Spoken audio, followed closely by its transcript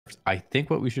I think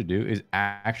what we should do is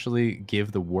actually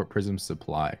give the warp prism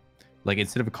supply. Like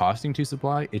instead of costing 2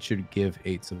 supply, it should give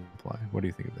 8 supply. What do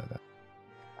you think about that?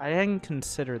 I hadn't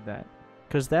considered that.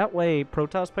 Because that way,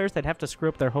 protoss players, they'd have to screw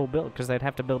up their whole build, because they'd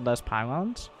have to build less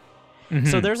pylons.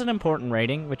 So there's an important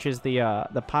rating, which is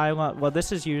the pylon. Well,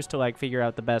 this is used to like figure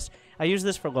out the best. I use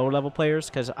this for lower level players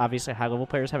because obviously high level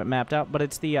players have it mapped out. But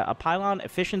it's the a pylon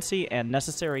efficiency and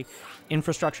necessary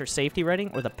infrastructure safety rating,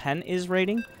 or the pen is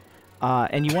rating.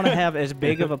 And you want to have as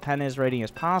big of a pen is rating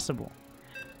as possible.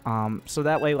 So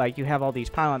that way, like you have all these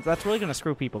pylons. That's really gonna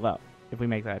screw people up if we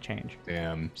make that change.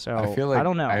 Damn. So I feel like I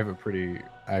don't know. I have a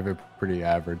pretty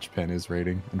average pen is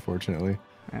rating, unfortunately.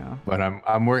 Yeah. But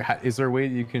I'm worried. Is there a way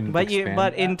you can? But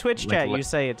in Twitch like, chat you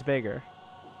say it's bigger.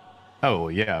 Oh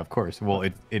yeah, of course. Well,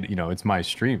 it it's my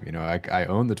stream. You know, I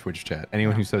own the Twitch chat.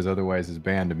 Anyone who says otherwise is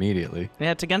banned immediately.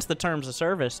 Yeah, it's against the terms of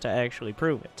service to actually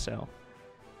prove it. So.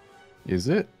 Is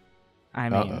it? I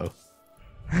mean. Uh-oh.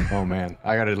 Oh man,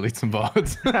 I gotta delete some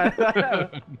bots.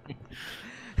 Okay.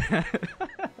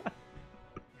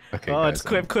 Oh, guys,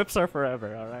 it's clips are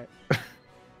forever. All right.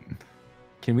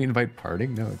 Can we invite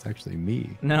Parting? No, it's actually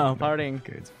me. No, Parting.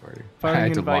 Okay, it's Parting. Parting I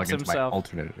had to invites log into himself. my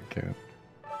alternate account.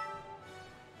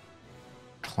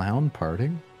 Clown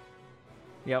Parting?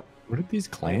 Yep. What are these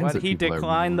clans? What? That He people are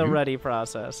declined the new? ready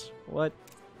process. What?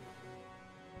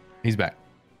 He's back.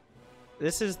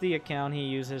 This is the account he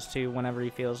uses to, whenever he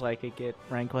feels like it, get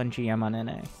rank 1 GM on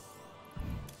NA.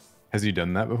 Has he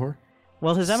done that before?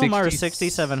 Well, his MMR is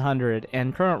 6,700,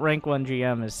 and current rank 1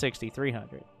 GM is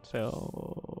 6,300.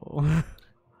 So...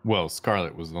 Well,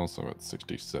 Scarlet was also at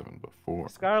 67 before.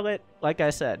 Scarlet, like I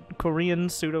said,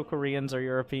 Koreans, pseudo-Koreans, or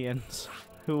Europeans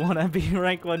who want to be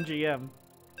rank 1 GM.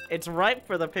 It's ripe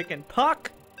for the pick and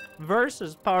puck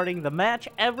versus Parting, the match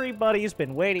everybody's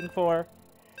been waiting for.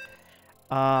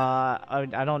 I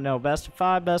don't know, best of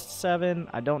 5, best of 7.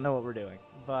 I don't know what we're doing,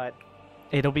 but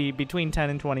it'll be between 10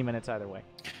 and 20 minutes either way.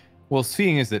 Well,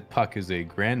 seeing as that puCK is a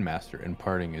grandmaster and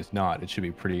Parting is not, it should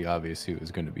be pretty obvious who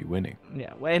is going to be winning.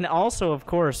 Yeah, and also, of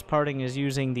course, Parting is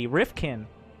using the Rifkin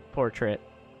portrait,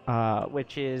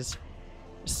 which is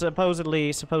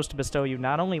supposedly supposed to bestow you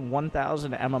not only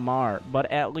 1,000 MMR, but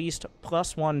at least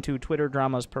 +1 to Twitter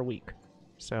dramas per week.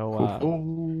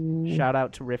 So, shout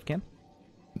out to Rifkin.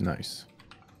 Nice.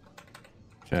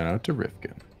 Shout out to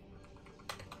Rifkin.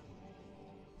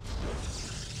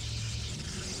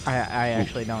 I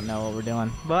actually don't know what we're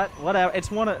doing, but whatever. It's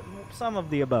some of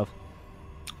the above.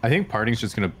 I think Parting's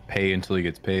just gonna pay until he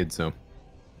gets paid, so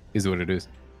is what it is.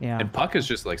 Yeah. And puCK is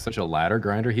just like such a ladder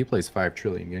grinder. He plays 5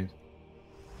 trillion games.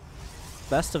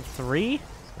 Best of 3?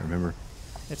 I remember.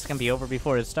 It's gonna be over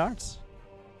before it starts.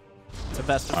 It's a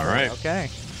best of 3. All right. Okay.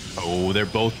 Oh, they're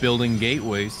both building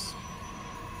gateways.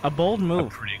 A bold move. A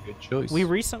pretty good choice. We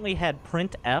recently had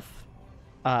Print F,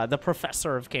 the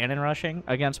professor of cannon rushing,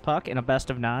 against puCK in a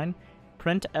best of 9.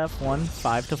 Print F won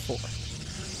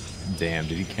 5-4. Damn,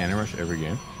 did he cannon rush every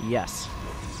game? Yes.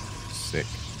 Sick.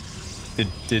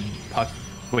 Did puCK...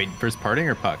 Wait, first Parting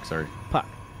or puCK? Sorry. puCK.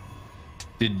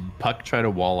 Did puCK try to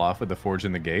wall off with the Forge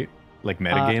in the Gate? Like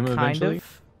metagame eventually? Kind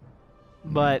of.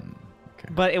 But, okay.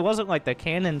 but it wasn't like the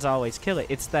cannons always kill it.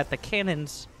 It's that the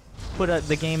cannons put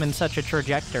the game in such a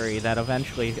trajectory that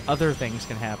eventually other things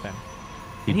can happen.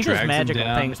 And he does magical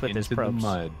things with his probes.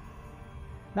 Mud.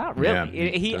 Not really.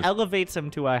 Yeah, he elevates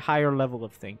him to a higher level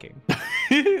of thinking.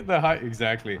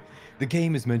 Exactly. The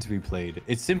game is meant to be played.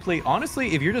 It's simply,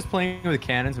 honestly, if you're just playing with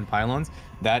cannons and pylons,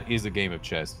 that is a game of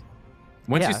chess.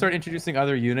 Once you start introducing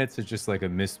other units, it's just like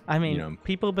a I mean, you know,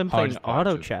 people have been playing auto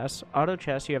hodgepodge. chess. Auto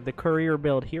chess, you have the courier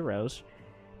build heroes.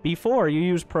 Before, you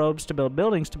use probes to build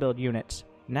buildings to build units.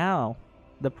 Now,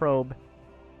 the probe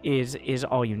is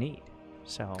all you need.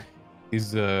 So...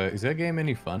 Is that game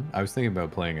any fun? I was thinking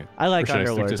about playing it. I like Or should I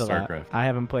stick Underlords to a lot. StarCraft? I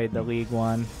haven't played the League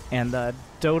one, and the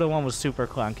Dota one was super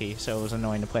clunky, so it was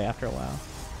annoying to play after a while.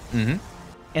 Mm-hmm.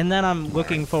 And then I'm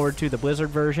looking forward to the Blizzard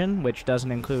version, which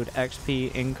doesn't include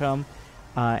XP income,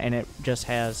 and it just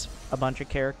has a bunch of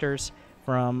characters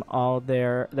from all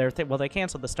their well, they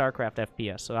canceled the StarCraft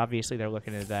FPS, so obviously they're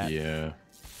looking at that. Yeah.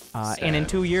 And in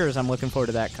 2 years, I'm looking forward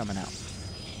to that coming out.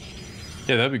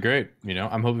 Yeah, that'd be great. You know,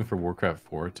 I'm hoping for Warcraft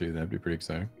 4 too. That'd be pretty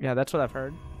exciting. Yeah, that's what I've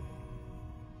heard.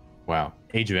 Wow.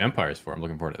 Age of Empires 4. I'm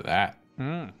looking forward to that.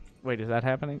 Wait, is that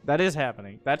happening? That is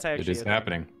happening. That's actually It is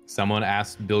happening. Someone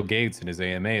asked Bill Gates in his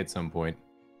AMA at some point.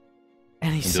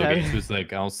 And he And Bill said, Gates was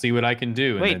like, I'll see what I can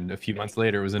do. And Wait. then a few months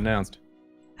later, it was announced.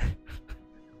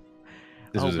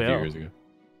 This was a few Bill. years ago.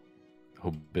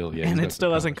 Oh, Bill, yeah. and he's it got still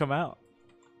some hasn't powers. come out.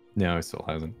 No, it still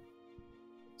hasn't.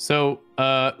 So,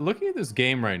 looking at this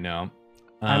game right now,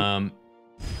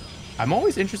 I'm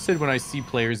always interested when I see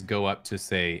players go up to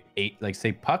say 8, like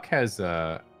say puCK has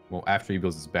well, after he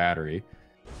builds his battery,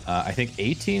 I think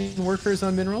 18 workers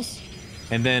on minerals,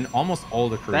 and then almost all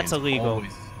the Koreans That's illegal.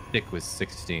 always stick with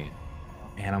 16.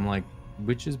 And I'm like,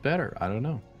 which is better? I don't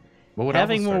know. What would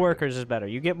Having more Alphastar do? workers is better.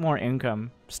 You get more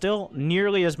income. Still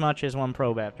nearly as much as one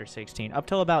probe after 16. Up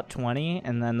till about 20,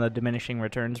 and then the diminishing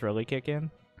returns really kick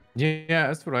in. Yeah,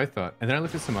 that's what I thought. And then I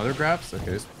looked at some other graphs. Okay,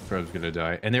 this probe's gonna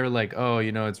die. And they were like, oh,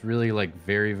 you know, it's really like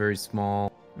very, very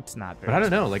small. It's not very But I don't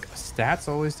small. know, like stats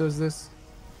always does this.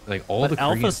 Like all But the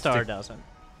Koreans Alphastar stick- doesn't.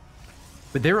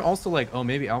 But they were also like, oh,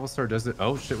 maybe Alphastar does it.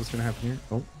 Oh shit, what's gonna happen here?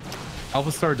 Oh,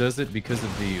 Alphastar does it because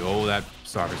of the, oh, that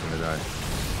soccer's gonna die.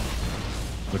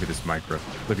 Look at this micro.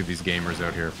 Look at these gamers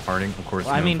out here. Parting, of course.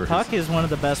 Well, I known mean, for puCK his- is one of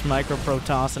the best micro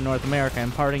protoss in North America,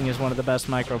 and Parting is one of the best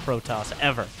micro protoss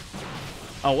ever.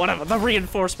 Oh, whatever. The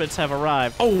reinforcements have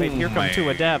arrived. Oh, wait, here come my 2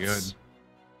 adepts. God.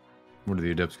 What are the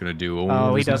adepts gonna do? Oh,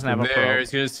 he there's doesn't have nothing a there. probe.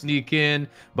 He's gonna sneak in,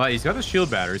 but he's got the shield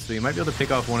battery, so you might be able to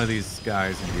pick off one of these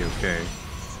guys and be okay.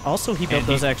 Also, he built And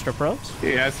those extra probes.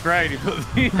 Yeah, that's right. He built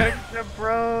the extra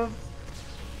probes.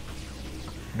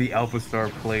 The Alphastar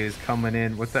play is coming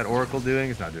in. What's that Oracle doing?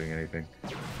 It's not doing anything.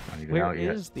 Not even Where out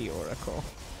yet. is the Oracle?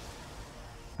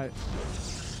 They're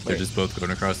wait. just both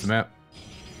going across the map.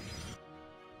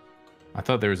 I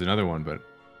thought there was another one, but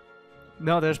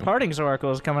No, there's Parting's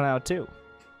Oracles coming out too.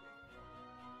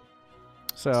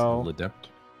 still So adept.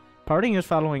 Parting is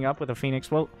following up with a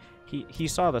Phoenix. Well, he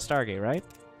saw the Stargate, right?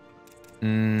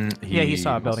 Yeah, he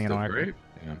saw it building an must Oracle. have, right?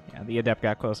 Yeah. Yeah, the adept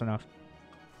got close enough.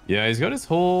 Yeah, he's got his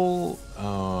whole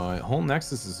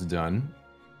Nexus is done.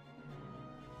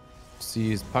 See,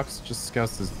 his pucks just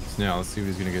scouts this now. Let's see what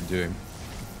he's gonna get doing.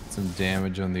 Some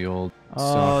damage on the old.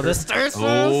 Oh, the stalker. stasis!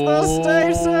 The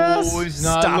stasis! Oh, he's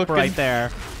not Stop looking- right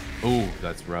there. Oh,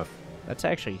 that's rough. That's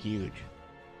actually huge.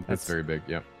 That's very big.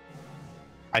 Yep.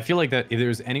 I feel like that if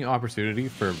there's any opportunity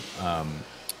for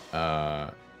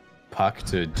puCK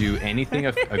to do anything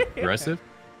aggressive.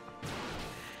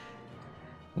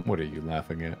 What are you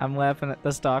laughing at? I'm laughing at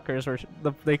the stalkers.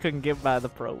 They couldn't get by the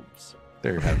probes.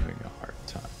 They're having a hard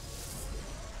time.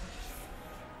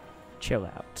 Chill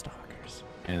out, stalkers.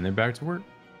 And they're back to work.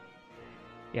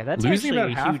 Yeah, that's Losing actually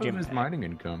about a half huge of his impact. mining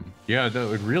income. Yeah,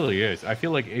 no, it really is. I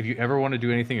feel like if you ever want to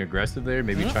do anything aggressive there,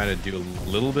 maybe try to do a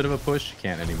little bit of a push. You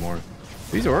can't anymore.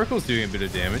 These Oracles doing a bit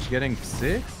of damage, getting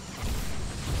 6.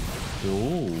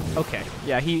 Ooh. Okay,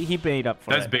 yeah, he made up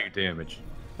for That's it. big damage.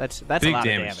 That's Big a lot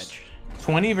damage. of damage.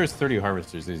 20 versus 30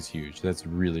 harvesters is huge. That's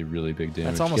really, really big damage.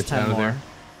 That's almost Gets 10 out of more.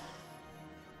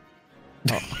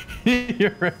 there.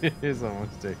 You're right. It is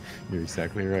almost 10. You're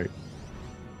exactly right.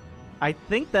 I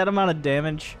think that amount of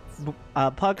damage.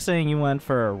 puCK saying you went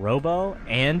for a Robo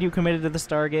and you committed to the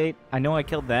Stargate. I know I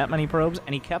killed that many probes,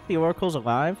 and he kept the Oracles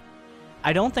alive.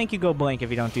 I don't think you go blink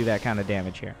if you don't do that kind of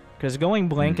damage here. Because going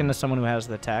blink into someone who has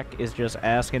the tech is just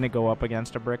asking to go up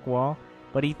against a brick wall.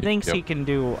 But he thinks he can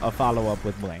do a follow-up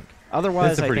with blink.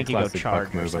 Otherwise, That's a I pretty think you go classic charge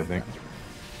puck or move, I something.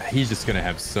 think. He's just going to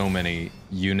have so many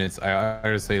units. I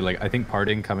gotta say, like, I think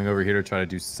Parting coming over here to try to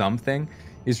do something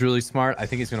is really smart. I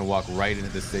think he's going to walk right into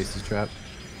the stasis trap.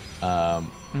 Yeah.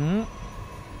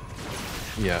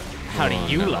 How do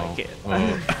you no. like it?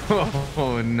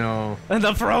 Oh, no. And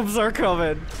the probes are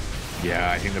coming.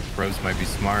 Yeah, I think the probes might be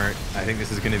smart. I think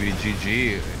this is going to be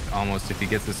GG almost if he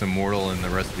gets this immortal and the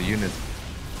rest of the units.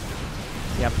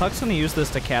 Yeah, puCK's gonna use this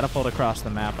to catapult across the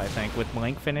map, I think, with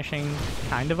Blink finishing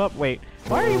kind of up. Wait,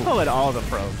 why are you pulling all the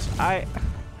probes? I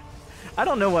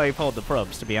don't know why he pulled the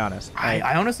probes, to be honest. I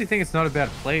honestly think it's not a bad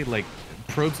play. Like,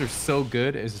 probes are so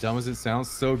good, as dumb as it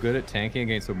sounds, so good at tanking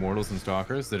against immortals and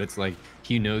stalkers that it's like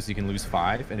he knows he can lose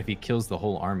 5, and if he kills the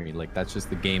whole army, like that's just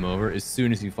the game over as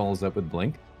soon as he follows up with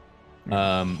Blink.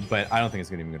 But I don't think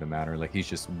it's even gonna matter. Like, he's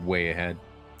just way ahead.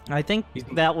 I think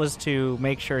that was to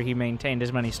make sure he maintained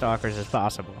as many stalkers as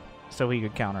possible, so he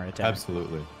could counterattack.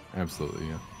 Absolutely,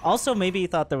 yeah. Also, maybe he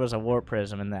thought there was a warp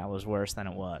prism, and that was worse than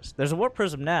it was. There's a warp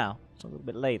prism now. It's a little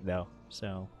bit late though,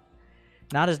 so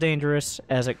not as dangerous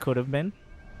as it could have been.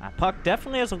 puCK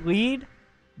definitely has a lead,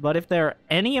 but if there are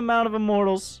any amount of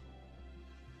immortals,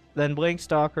 then Blink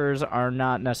Stalkers are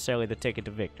not necessarily the ticket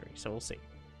to victory. So we'll see.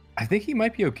 I think he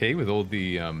might be okay with all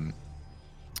the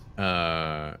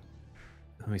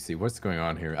let me see what's going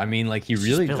on here. I mean, like, he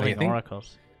really, I building think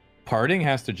oracles. Parting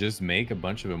has to just make a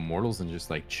bunch of immortals and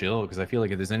just like chill, because I feel like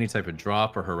if there's any type of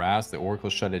drop or harass, the Oracle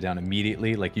shut it down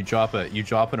immediately. Like, you drop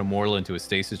an immortal into a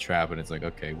stasis trap, and it's like,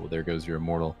 okay, well, there goes your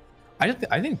immortal. I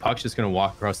think puCK's just gonna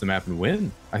walk across the map and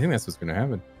win. I think that's what's gonna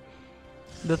happen.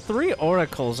 The 3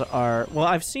 oracles are, well,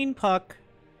 I've seen puCK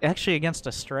actually against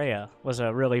Estrella was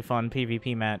a really fun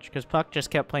PvP match, because puCK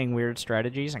just kept playing weird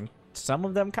strategies and some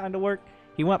of them kind of work.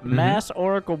 He went Mass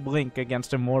Oracle Blink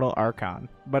against Immortal Archon,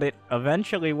 but it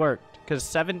eventually worked because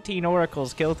 17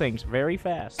 oracles kill things very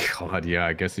fast. God, yeah,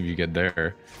 I guess if you get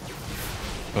there.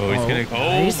 Oh, he's gonna.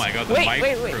 Nice. Oh my God, the wait.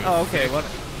 Oh, okay. What?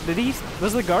 Did he?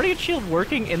 Was the Guardian Shield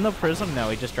working in the prism? No,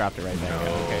 he just dropped it right there.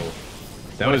 No. Okay.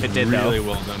 That was really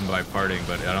well done by parting,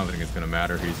 but I don't think it's gonna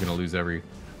matter. He's gonna lose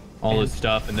all his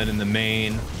stuff, and then in the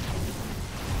main,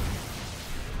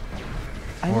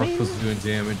 Oracle's doing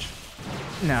damage.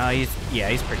 No, he's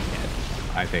pretty dead.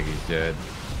 I think he's dead.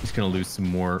 He's gonna lose some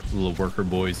more little worker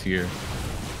boys here.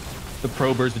 The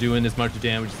probers are doing as much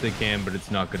damage as they can, but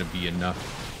it's not gonna be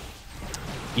enough.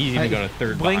 He's even got a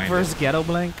third Blink versus Ghetto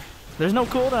Blink. There's no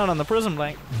cooldown on the Prism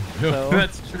Blink. So.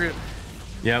 That's true.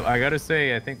 Yeah, I gotta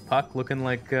say, I think puCK looking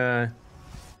like #1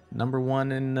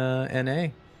 in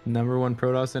NA. #1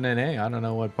 protoss in NA. I don't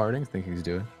know what Parting's think he's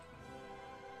doing.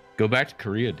 Go back to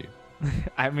Korea, dude.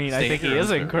 I mean, I think he is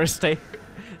in course. Stay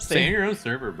in your own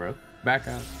server, bro. Back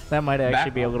on. That might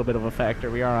actually be a little bit of a factor.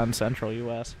 We are on Central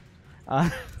US.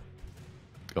 Oh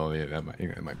yeah, that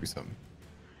might be something.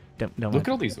 Look at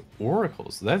all these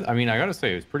oracles. I mean, I gotta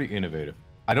say, it's pretty innovative.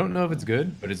 I don't know if it's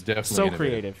good, but it's definitely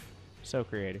innovative. So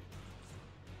creative.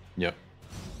 Yep.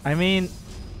 I mean,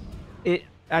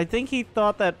 I think he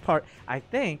thought that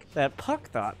puCK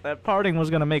thought that parting was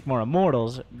going to make more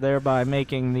immortals, thereby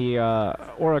making the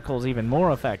oracles even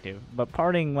more effective. But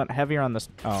parting went heavier on this.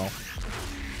 Oh.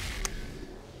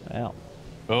 Well.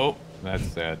 Oh, that's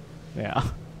sad. Yeah.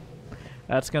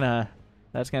 That's gonna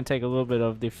take a little bit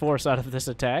of the force out of this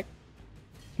attack.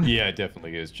 Yeah, it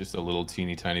definitely is. Just a little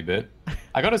teeny tiny bit.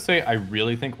 I gotta say, I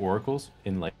really think oracles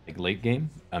in like late game,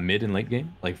 mid and late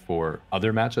game, like for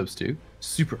other matchups too,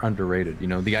 super underrated. You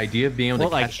know, the idea of being able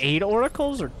to catch... like 8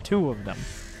 oracles or 2 of them?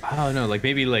 I don't know, like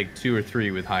maybe like 2 or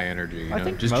 3 with high energy. You know? I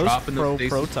think just most dropping those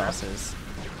protosses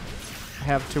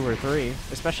have 2 or 3,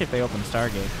 especially if they open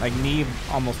Stargate. Like Neve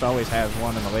almost always has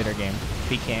 1 in the later game. If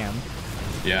he can.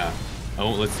 Yeah.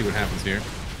 Oh, let's see what happens here.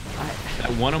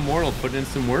 That one immortal put in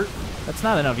some work. That's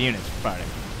not enough units for parting.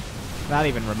 Not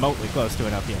even remotely close to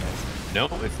enough units.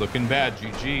 Nope, it's looking bad.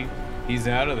 GG. He's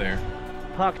out of there.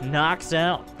 puCK knocks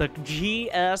out the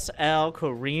GSL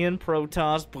Korean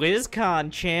Protoss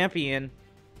BlizzCon champion.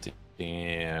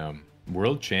 Damn.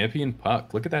 World champion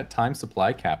puCK. Look at that time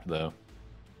supply cap, though.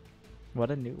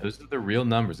 What a new... Those are the real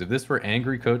numbers. If this were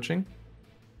angry coaching,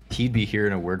 he'd be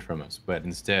hearing a word from us. But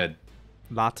instead...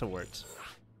 Lots of words.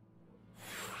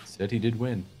 Said he did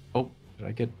win. Oh, did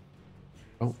I get...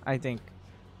 Oh. I think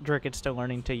Drickett's still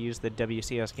learning to use the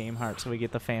WCS game heart, so we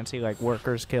get the fancy like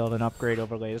workers killed and upgrade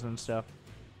overlays and stuff.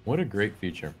 What a great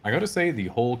feature. I gotta say, the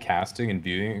whole casting and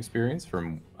viewing experience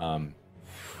from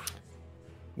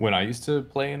when I used to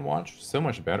play and watch, so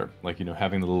much better. Like, you know,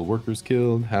 having the little workers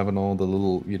killed, having all the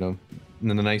little, you know,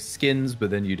 the nice skins,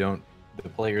 but then you don't, the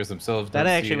players themselves don't.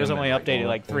 That actually was only like, updated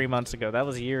like 3 months ago. That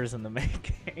was years in the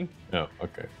making. Oh,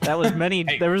 okay. That was many.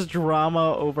 Hey. There was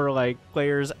drama over like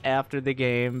players after the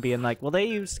game being like, "Well, they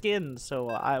use skins, so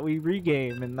we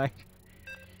regame," and like,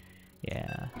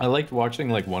 yeah. I liked watching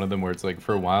like one of them where it's like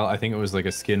for a while. I think it was like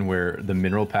a skin where the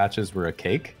mineral patches were a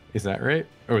cake. Is that right?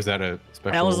 Or was that a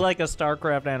special? That was like a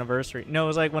StarCraft anniversary. No, it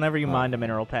was like whenever you mined a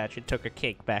mineral patch, it took a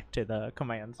cake back to the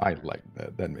commands. I liked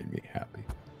that. That made me happy.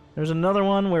 There's another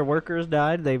one where workers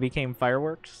died. They became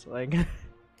fireworks. Like.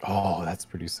 Oh, that's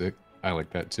pretty sick. I like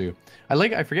that too.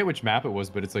 I forget which map it was,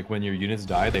 but it's like when your units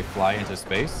die, they fly into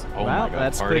space. Oh wow, my god,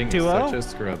 that's Parting quick 2-0. is such a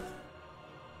scrub.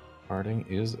 Parting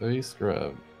is a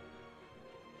scrub.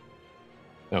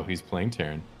 Oh, he's playing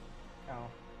Terran. Oh.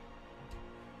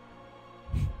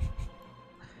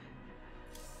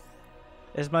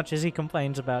 As much as he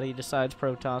complains about it, he decides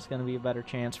Protoss going to be a better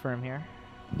chance for him here.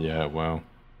 Yeah, wow.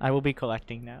 I will be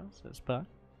collecting now, says puCK.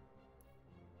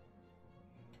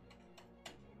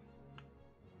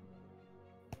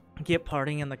 Get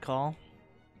parting in the call.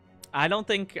 I don't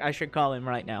think I should call him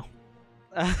right now.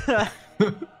 I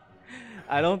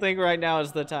don't think right now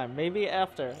is the time. Maybe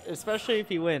after, especially if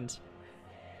he wins.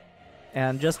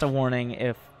 And just a warning,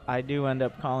 if I do end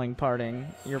up calling parting,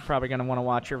 you're probably going to want to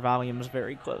watch your volumes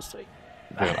very closely.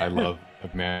 Dude, I love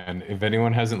it, man. If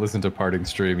anyone hasn't listened to Parting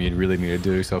stream, you really need to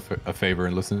do yourself a favor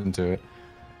and listen to it.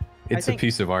 It's a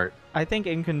piece of art. I think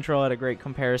In Control had a great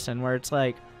comparison where it's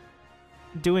like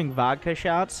doing vodka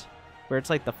shots, where it's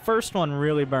like the first one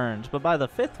really burns, but by the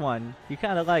 5th one, you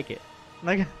kind of like it.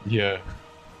 Like yeah.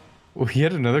 Well, he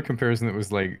had another comparison that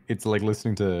was like, it's like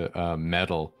listening to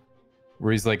metal,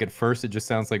 where he's like, at first it just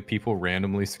sounds like people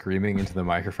randomly screaming into the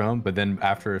microphone, but then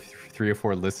after 3 or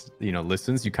 4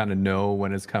 listens, you kind of know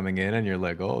when it's coming in, and you're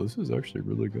like, oh, this is actually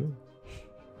really good.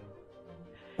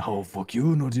 Oh, fuck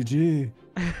you, no GG.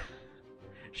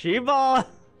 She-ball.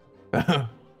 Oh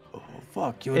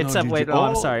fuck! You It's know, up. Wait, GG. oh,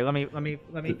 I'm sorry. Let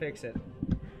me fix it.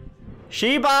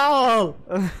 She-ball.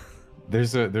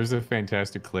 There's a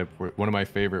fantastic clip where one of my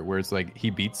favorite where it's like he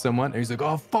beats someone and he's like,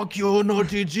 oh fuck you, no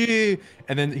GG,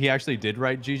 and then he actually did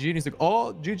write GG and he's like,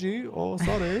 oh GG, oh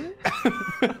sorry.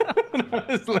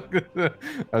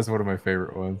 That's one of my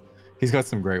favorite ones. He's got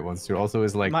some great ones too. Also,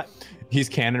 is like he's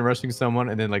cannon rushing someone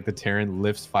and then like the Terran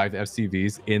lifts 5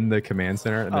 FCVs in the command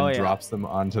center and then drops them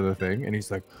onto the thing and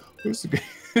he's like, this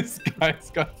guy's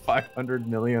got 500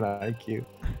 million IQ.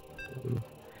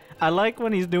 I like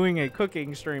when he's doing a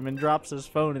cooking stream and drops his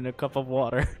phone in a cup of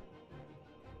water.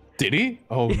 Did he?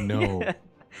 Oh no. Yeah.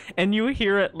 And you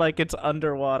hear it like it's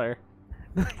underwater.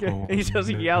 He's just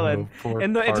yelling.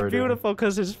 And it's beautiful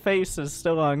because his face is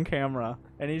still on camera.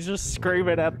 And he's just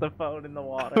screaming at the phone in the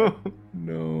water. Oh,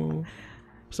 no.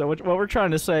 So what we're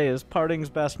trying to say is Parting's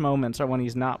best moments are when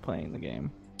he's not playing the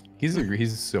game.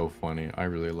 He's so funny. I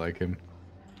really like him.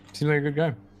 Seems like a good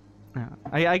guy.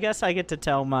 I guess I get to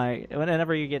tell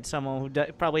whenever you get someone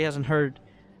who probably hasn't heard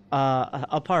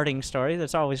a Parting story,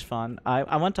 that's always fun.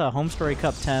 I went to Home Story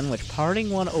Cup 10, which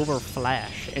Parting won over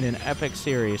Flash in an epic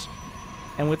series.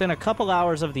 And within a couple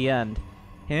hours of the end,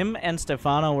 him and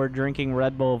Stefano were drinking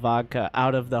Red Bull vodka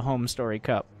out of the Home Story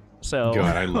Cup. So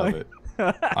God, I love it.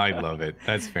 I love it.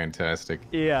 That's fantastic.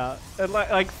 Yeah, and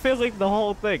like filling the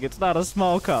whole thing. It's not a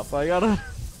small cup. I gotta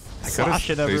slosh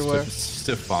it everywhere.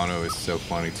 Stefano is so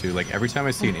funny too. Like every time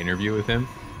I see an interview with him,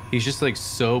 he's just like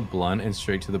so blunt and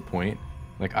straight to the point.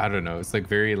 Like I don't know, it's like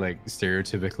very like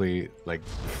stereotypically like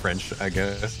French, I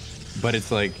guess. But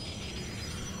it's like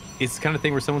it's the kind of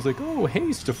thing where someone's like, "Oh,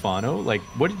 hey Stefano, like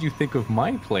what did you think of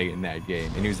my play in that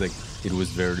game?" And he was like, "It was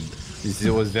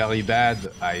very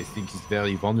bad. I think it's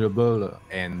very vulnerable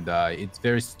and it's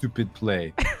very stupid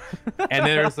play." And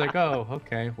then it's like, oh,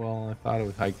 okay, well, I thought it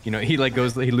was like, you know, he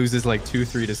loses like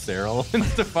 2-3 to Cyril, and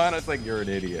Stefano's like, you're an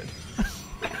idiot.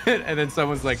 And then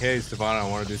someone's like, hey, Stefano, I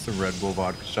want to do some Red Bull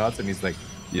vodka shots, and he's like,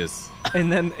 yes.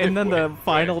 And then the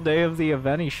final day of the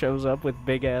event, he shows up with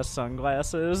big ass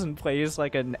sunglasses and plays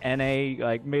like an NA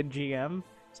like mid GM.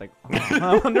 It's like, oh,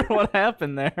 I wonder what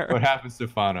happened there. What happened,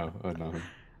 Stefano? Oh no.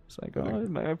 It's like, oh,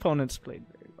 my opponents played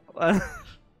very well.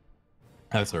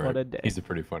 That's all right. What a day. He's a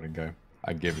pretty funny guy.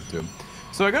 I give it to him.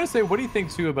 So I gotta say, what do you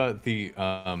think too about the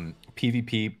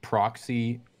PvP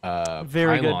proxy?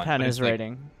 Very good Penna's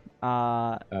rating.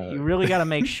 You really got to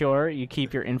make sure you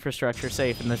keep your infrastructure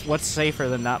safe. And what's safer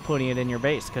than not putting it in your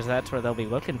base? Because that's where they'll be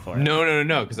looking for it.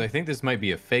 No. Because I think this might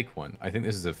be a fake one. I think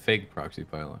this is a fake proxy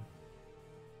pylon.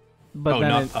 But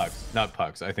not puCK. Not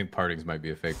puCK. I think Parting's might be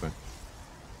a fake one.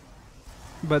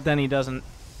 But then he doesn't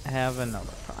have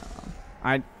another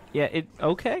pylon.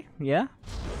 Okay. Yeah.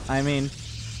 I mean,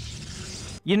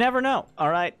 you never know. All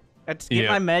right. Let's get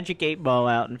my magic 8-ball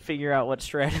out and figure out what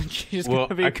strategy is going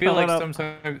to be coming up.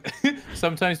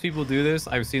 Sometimes people do this.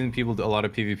 I've seen a lot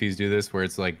of PvPs do this, where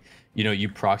it's like, you know, you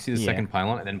proxy the second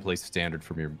pylon and then play standard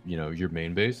from your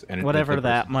main base, and whatever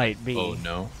that might be. Oh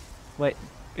no! Wait,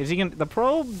 is he gonna? The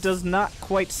probe does not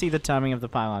quite see the timing of the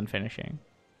pylon finishing.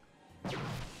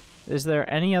 Is there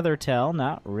any other tell?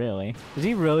 Not really. Is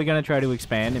he really gonna try to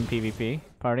expand in PvP?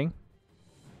 Parting?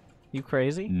 You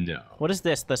crazy? No. What is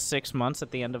this? The 6 months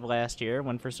at the end of last year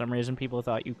when for some reason people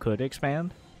thought you could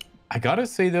expand? I gotta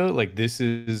say though, like this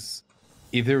is,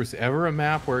 if there was ever a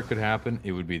map where it could happen,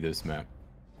 it would be this map.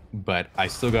 But I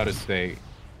still gotta say,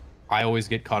 I always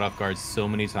get caught off guard so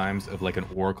many times of like an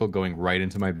oracle going right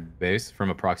into my base from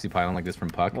a proxy pylon like this from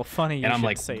puCK. Well, funny you and I'm should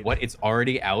like, say what? that. It's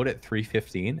already out at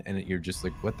 3:15, and you're just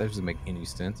like, what? That doesn't make any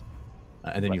sense.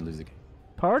 And then you lose again.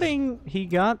 Parting, he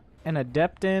got an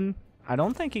adept in. I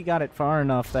don't think he got it far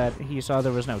enough that he saw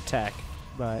there was no tech,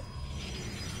 but...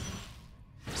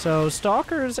 So,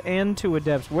 Stalkers and 2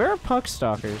 Adepts. Where are puCK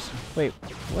Stalkers? Wait,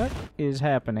 what is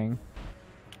happening?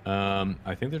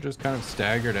 I think they're just kind of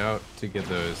staggered out to get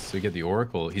the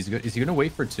Oracle. Is he going to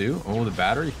wait for 2? Oh, the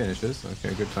battery finishes.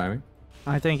 Okay, good timing.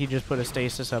 I think he just put a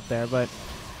stasis up there, but...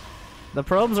 The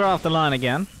probes are off the line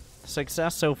again.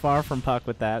 Success so far from puCK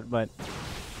with that, but...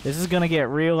 This is going to get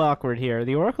real awkward here.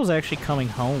 The Oracle's actually coming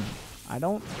home. I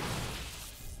don't...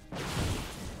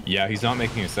 Yeah, he's not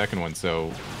making a second one, so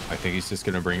I think he's just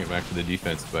going to bring it back to the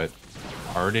defense, but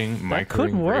Parting,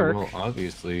 microing very well,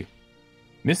 obviously.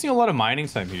 Missing a lot of mining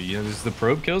time here. You know, there's the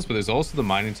probe kills, but there's also the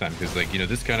mining time, because, like, you know,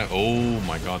 this kind of... Oh,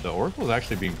 my God, the Oracle is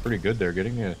actually being pretty good there,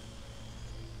 getting a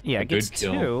it gets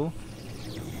good kill.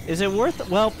 2. Is it worth...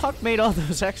 Well, puCK made all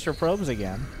those extra probes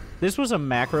again. This was a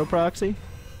macro proxy.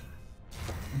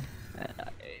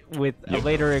 With a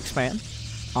later expand.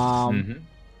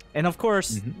 And of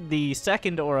course, the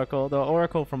second Oracle, the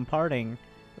Oracle from Parting,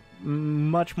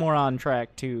 much more on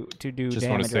track to do Just damage.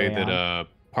 want to say early on. that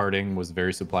parting was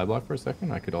very supply block for a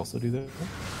second. I could also do that.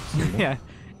 So, you know. Yeah,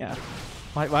 yeah.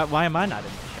 Why am I not in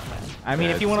the show, man? I mean,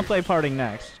 Yeah, if you want to play parting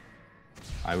next,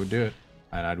 I would do it,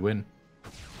 and I'd win.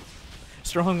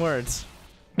 strong words.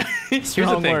 Here's the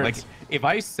Strong thing, words. like if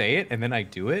I say it and then I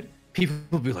do it, people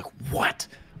will be like, "What?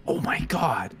 Oh my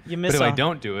god!" You miss But if I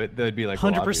don't do it, they'd be like,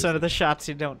 100% of the shots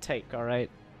you don't take. All right.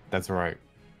 That's right.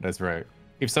 That's right.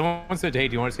 If someone said, "Hey,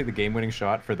 do you want to take the game-winning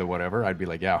shot for the whatever?" I'd be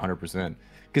like, "Yeah, 100%."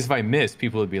 Because if I miss,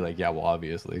 people would be like, "Yeah, well,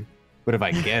 obviously." But if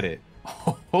I get it,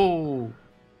 oh,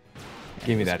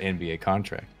 give me that NBA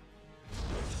contract.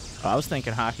 Oh, I was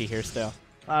thinking hockey here still.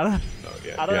 I don't. Oh,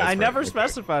 yeah. I don't. Yeah, I that's never right. Okay.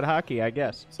 specified hockey. I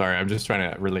guess. Sorry, I'm just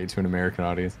trying to relate to an American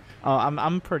audience. Oh,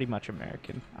 I'm pretty much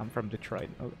American. I'm from Detroit.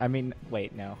 Oh, I mean,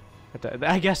 wait, no.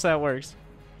 I guess that works.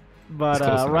 But It's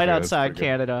close enough, right yeah, that's outside pretty good.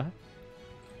 Canada,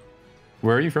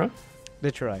 Where are you from?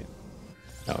 Detroit.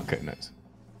 Oh, okay, nice.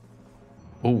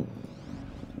 Oh.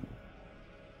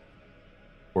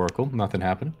 Oracle, nothing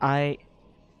happened.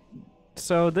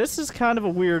 So this is kind of a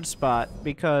weird spot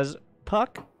because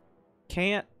puCK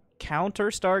can't counter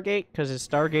Stargate because his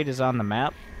Stargate is on the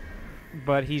map,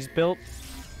 but he's built.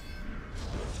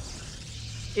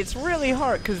 It's really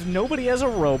hard because nobody has a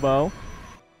robo.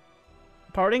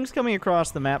 Parting's coming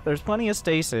across the map. There's plenty of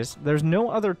stasis. There's no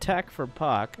other tech for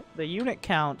puCK. The unit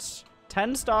counts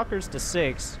 10 stalkers to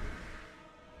 6.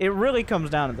 It really comes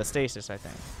down to the stasis, I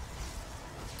think.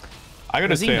 I gotta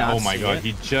Does he say, not oh my see god, it?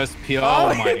 he just peeled.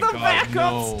 Oh, Oh my hit the god, backup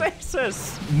no.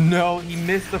 stasis! No, he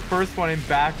missed the first one and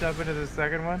backed up into the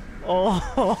second one.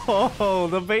 Oh,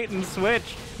 the bait and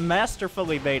switch.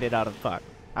 Masterfully baited out of puCK,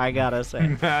 I gotta say.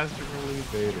 Masterfully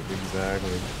baited,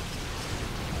 exactly.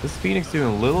 This Phoenix doing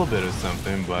a little bit of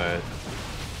something, but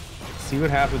see what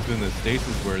happens when the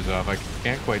stasis wears off. I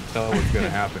can't quite tell what's gonna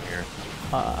happen here.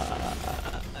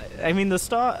 I mean,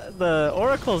 the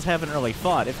Oracles haven't really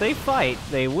fought. If they fight,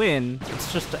 they win.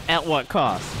 It's just at what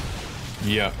cost?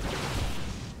 Yeah.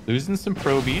 Losing some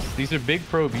probies. These are big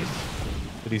probies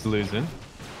that he's losing.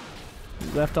 He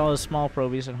left all his small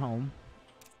probies at home.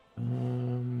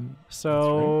 That's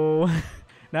So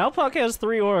now puCK has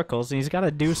 3 Oracles, and he's got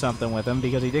to do something with them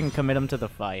because he didn't commit them to the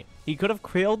fight. He could have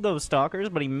killed those Stalkers,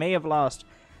 but he may have lost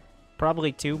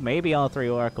probably 2, maybe all 3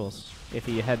 Oracles if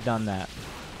he had done that.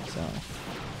 So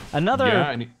another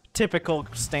yeah, typical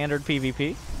standard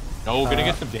PvP. Oh, we're gonna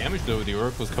get some damage though with the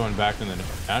Oracles coming back in the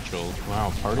natural.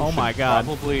 Wow, party Oh should my god.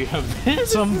 probably have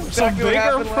some exactly what bigger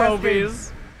happened last game.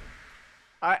 probies.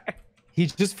 He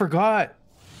just forgot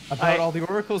about I- all the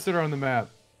Oracles that are on the map.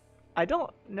 I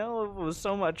don't know if it was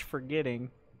so much forgetting.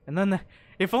 And then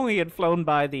if only he had flown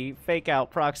by the fake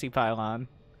out proxy pylon.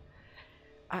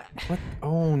 What?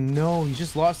 Oh no, he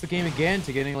just lost the game again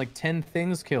to getting like 10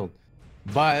 things killed.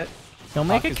 But He'll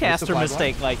make puCK a is caster misapplied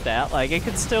mistake like that. Like, it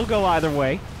could still go either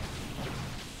way.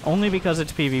 Only because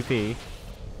it's PvP.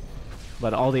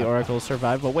 But all the Oracles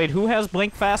survive. But wait, who has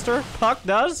Blink faster? puCK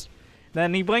does?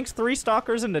 Then he blinks 3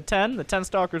 Stalkers into 10. The 10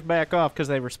 Stalkers back off because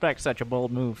they respect such a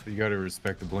bold move. you gotta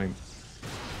respect the blink.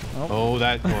 Oh. Oh,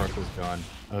 that Oracle's gone.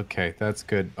 Okay, that's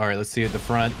good. All right, let's see at the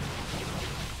front.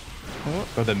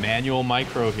 Oh, the manual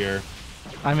micro here.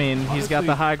 I mean, he's got Honestly-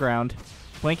 the high ground.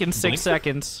 Blink in 6 Blink-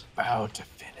 seconds. About to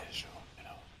finish. Oh, no.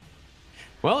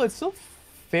 Well, it's still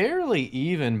fairly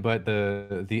even, but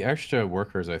the extra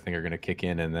workers I think are gonna kick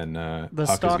in, and then The puCK is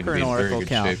gonna Stalker be and in very Oracle good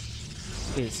count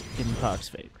shape. is in puCK's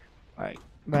favor. Like,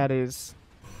 that is...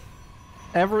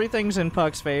 Everything's in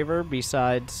puCK's favor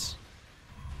besides...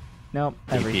 Nope,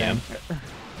 everything.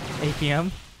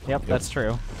 APM? Yep, that's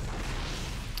true.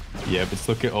 Yeah, but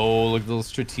look at look at the little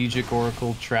strategic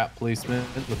Oracle trap placement,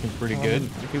 looking pretty good.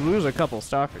 If you lose a couple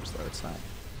Stalkers, though, it's not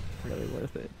really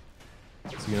worth it.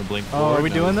 Is he gonna blink Oh, forward? are we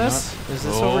No, doing he's this? not. Is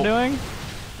this what we're doing?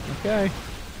 Okay.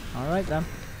 Alright, then.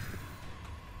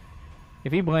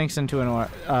 If he blinks into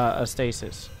a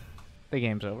stasis, the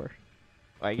game's over.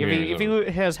 Like, if he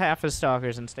has half his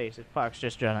Stalkers in stasis, puCK's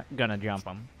just gonna jump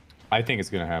him. I think it's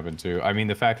gonna happen too. I mean,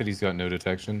 the fact that he's got no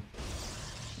detection.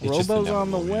 It's just Robo's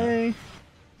on the inevitable, you know? way.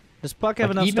 Does puCK have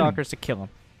Like, enough even- Stalkers to kill him?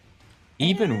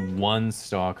 Even one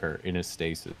Stalker in a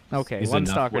stasis. Okay, is one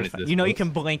enough Stalker. when it's this You know you close.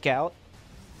 can blink out.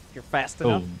 If you're fast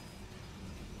enough.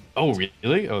 Oh,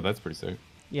 really? Oh, that's pretty sick.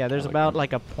 Yeah, there's I like about that.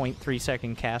 like a 0.3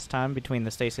 second cast time between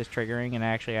the stasis triggering and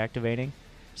actually activating.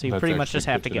 So you That's pretty much actually just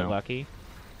have good to to get know. lucky.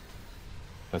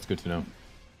 That's good to know.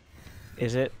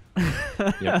 Is it?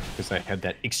 Yeah, because I had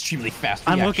that extremely fast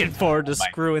I'm reaction looking time forward to on my-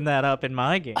 screwing that up in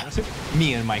my games.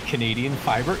 Me and my Canadian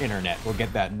fiber internet will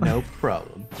get that no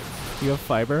problem. You have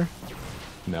fiber?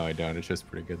 No, I don't. It's just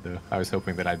pretty good though. I was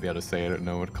hoping that I'd be able to say it and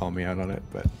no one would call me out on it,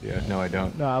 but yeah, no, I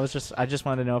don't. No, I just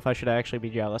wanted to know if I should actually be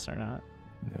jealous or not.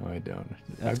 No, I don't.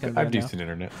 That's I've decent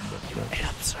internet. But, An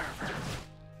observer.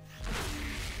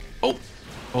 oh,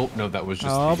 oh no, that was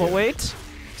just. Oh, but wait.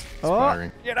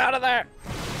 Inspiring. Oh, get out of there.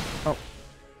 Oh,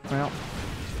 well.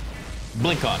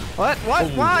 Blink on. What? What? Oh,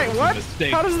 Why? What?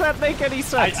 Mistake. How does that make any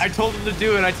sense? I told him to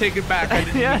do it. I take it back. I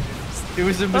didn't. Yeah. It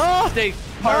was a mistake.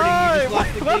 Parting. You just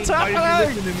lost the What's game. happening? Why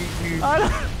didn't you listen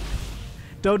to me?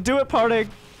 Don't do it, Parting.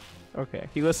 Okay,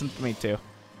 he listened to me too.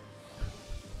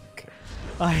 Okay.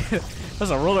 That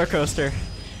was a roller coaster.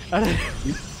 God.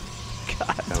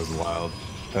 That was wild.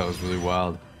 That was really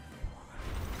wild.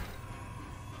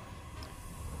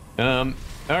 All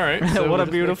right. So What a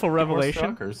beautiful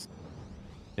revelation.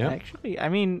 Yeah. Actually, I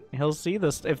mean, he'll see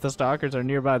this if the stalkers are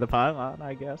nearby the pylon,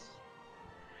 I guess.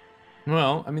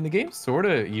 Well, I mean, the game's sort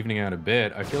of evening out a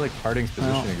bit. I feel like Parting's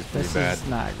positioning is pretty bad. This is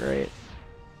not great.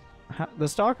 The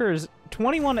stalkers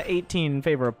 21 to 18 in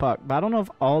favor of puCK, but I don't know if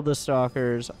all the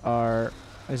stalkers are.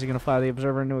 Is he gonna fly the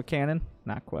observer into a cannon?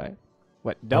 Not quite.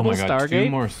 What? Double oh my God, Stargate? 2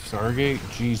 more Stargate?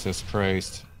 Jesus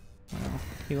Christ. Well,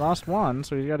 he lost 1,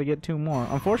 so he's got to get 2 more.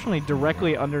 Unfortunately,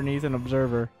 directly underneath an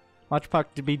observer. Watch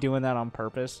puCK to be doing that on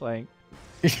purpose, like.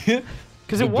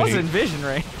 Because it was in vision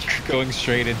range. Going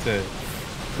straight into.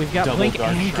 We've got Blink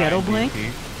and Ghetto Blink.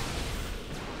 BP.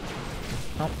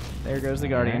 Oh, there goes the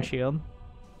Guardian Alright. Shield.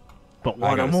 But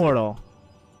what immortal.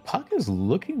 puCK is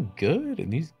looking good in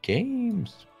these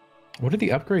games. What are the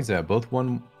upgrades at? Both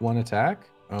one attack?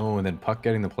 Oh, and then puCK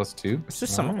getting the +2? It's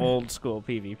just some old school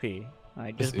PvP.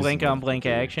 Like, just This blink is on blink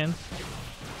action.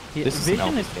 This is Vision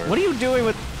an is. Alpha What are you doing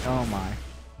with. Oh my.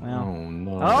 Well. Oh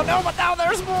no. Oh no, but now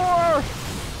there's more!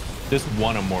 This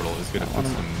one immortal is going to put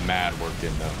some mad work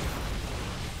in though.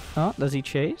 Oh, does he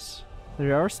chase?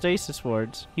 There are stasis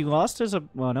wards. He lost his.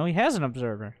 Well, no, he has an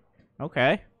observer.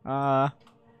 Okay.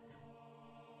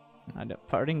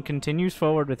 Parting continues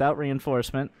forward without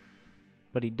reinforcement,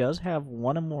 but he does have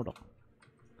 1 immortal.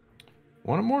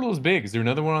 1 immortal is big. Is there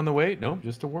another one on the way? Nope,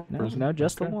 just a warp person. No,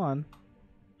 just the 1.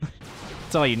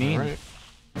 That's all you need. All right.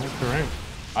 That's all right.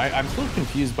 I'm still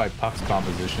confused by puCK's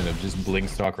composition of just Blink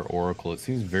Stalker Oracle. It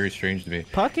seems very strange to me.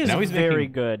 puCK is Now he's very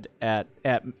making... good at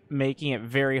making it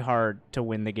very hard to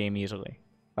win the game easily.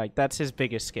 Like, that's his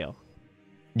biggest skill.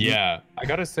 Yeah, I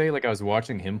gotta say, like, I was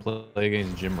watching him play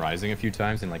against Jim Rising a few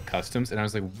times in like customs, and I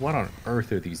was like, what on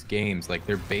earth are these games? Like,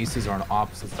 their bases are on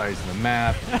opposite sides of the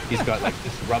map. He's got like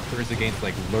disruptors against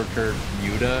like Lurker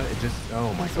Muta. It just,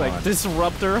 oh my god. Like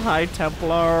Disruptor, High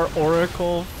Templar,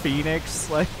 Oracle, Phoenix.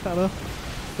 Like, I don't.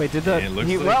 Wait, did that?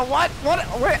 Well, what?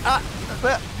 Wait,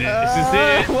 this is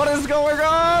it. What is going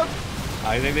on?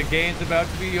 I think the game's about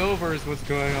to be over. Is what's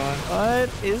going on. What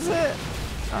is it?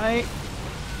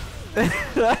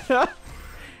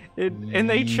 And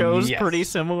they chose pretty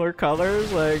similar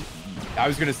colors. Like, I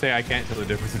was gonna say I can't tell the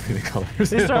difference between the colors.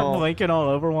 They start blinking all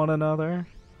over one another.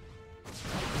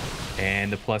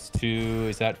 And the +2,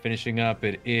 is that finishing up?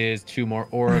 It is 2 more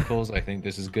oracles. I think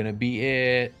this is gonna be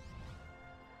it.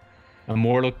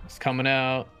 Immortal's coming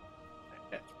out.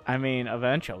 I mean,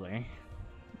 eventually.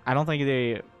 I don't think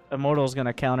the Immortal's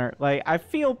gonna counter. Like, I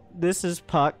feel this is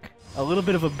puCK. A little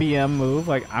bit of a BM move.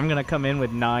 Like, I'm gonna come in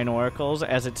with 9 oracles,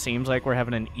 as it seems like we're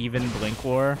having an even blink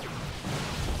war.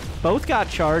 Both got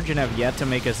charge and have yet to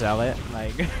make a zealot.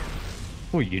 Like,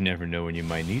 well, you never know when you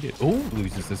might need it. Oh,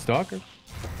 loses the stalker.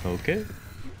 Okay.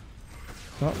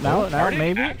 well, now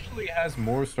maybe. Actually has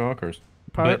more stalkers.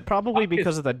 Probably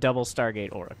because of the double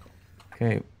Stargate oracle.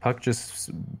 Okay, puCK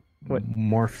just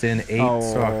morphed in 8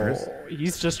 stalkers.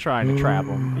 He's just trying to trap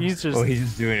him. He's just. Oh, he's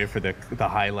just doing it for the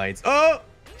highlights. Oh.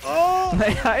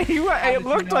 It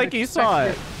looked like he saw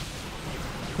it.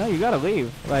 No, you gotta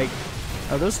leave. Like,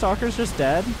 are those stalkers just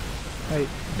dead? Wait,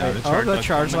 no, the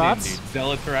charge lots?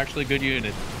 Zealots are actually good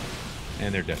units.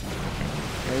 And they're dead.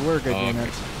 They were good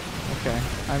units. Okay.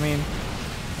 I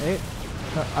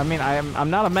mean, I'm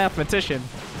not a mathematician,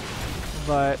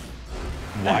 but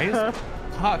why is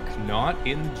puCK not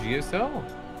in GSL?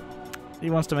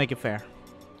 He wants to make it fair.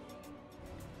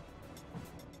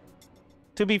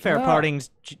 To be fair, Parting's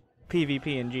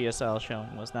PvP and GSL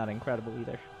showing was not incredible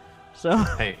either. So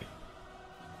hey,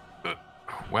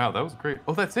 wow, that was great.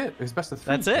 Oh, that's it. It was best of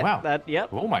 3. That's it. Wow. Yep.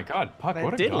 Oh my God, puCK,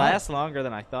 what a did god. last longer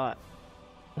than I thought.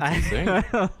 That's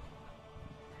insane.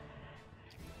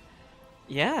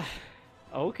 Yeah.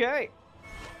 Okay.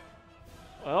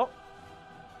 Well,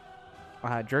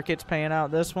 Dricket's paying out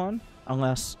this one,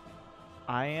 unless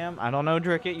I am. I don't know,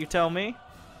 Dricket. You tell me.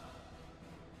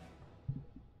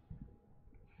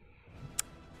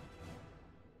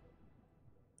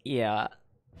 Yeah,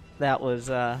 that was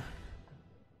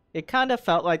it kind of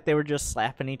felt like they were just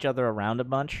slapping each other around a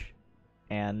bunch,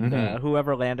 and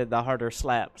whoever landed the harder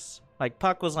slaps, like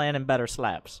puCK was landing better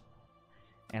slaps,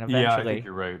 and eventually, yeah, I think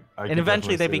you're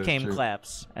right. They became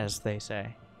claps, as they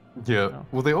say. Yeah. So.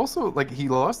 Well, they also like he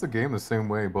lost the game the same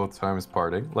way both times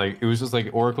parting. Like it was just like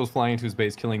Oracle's flying into his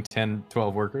base, killing 10,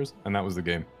 12 workers, and that was the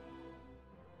game.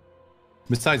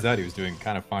 Besides that, he was doing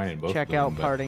kind of fine in both. Check of them, out parting.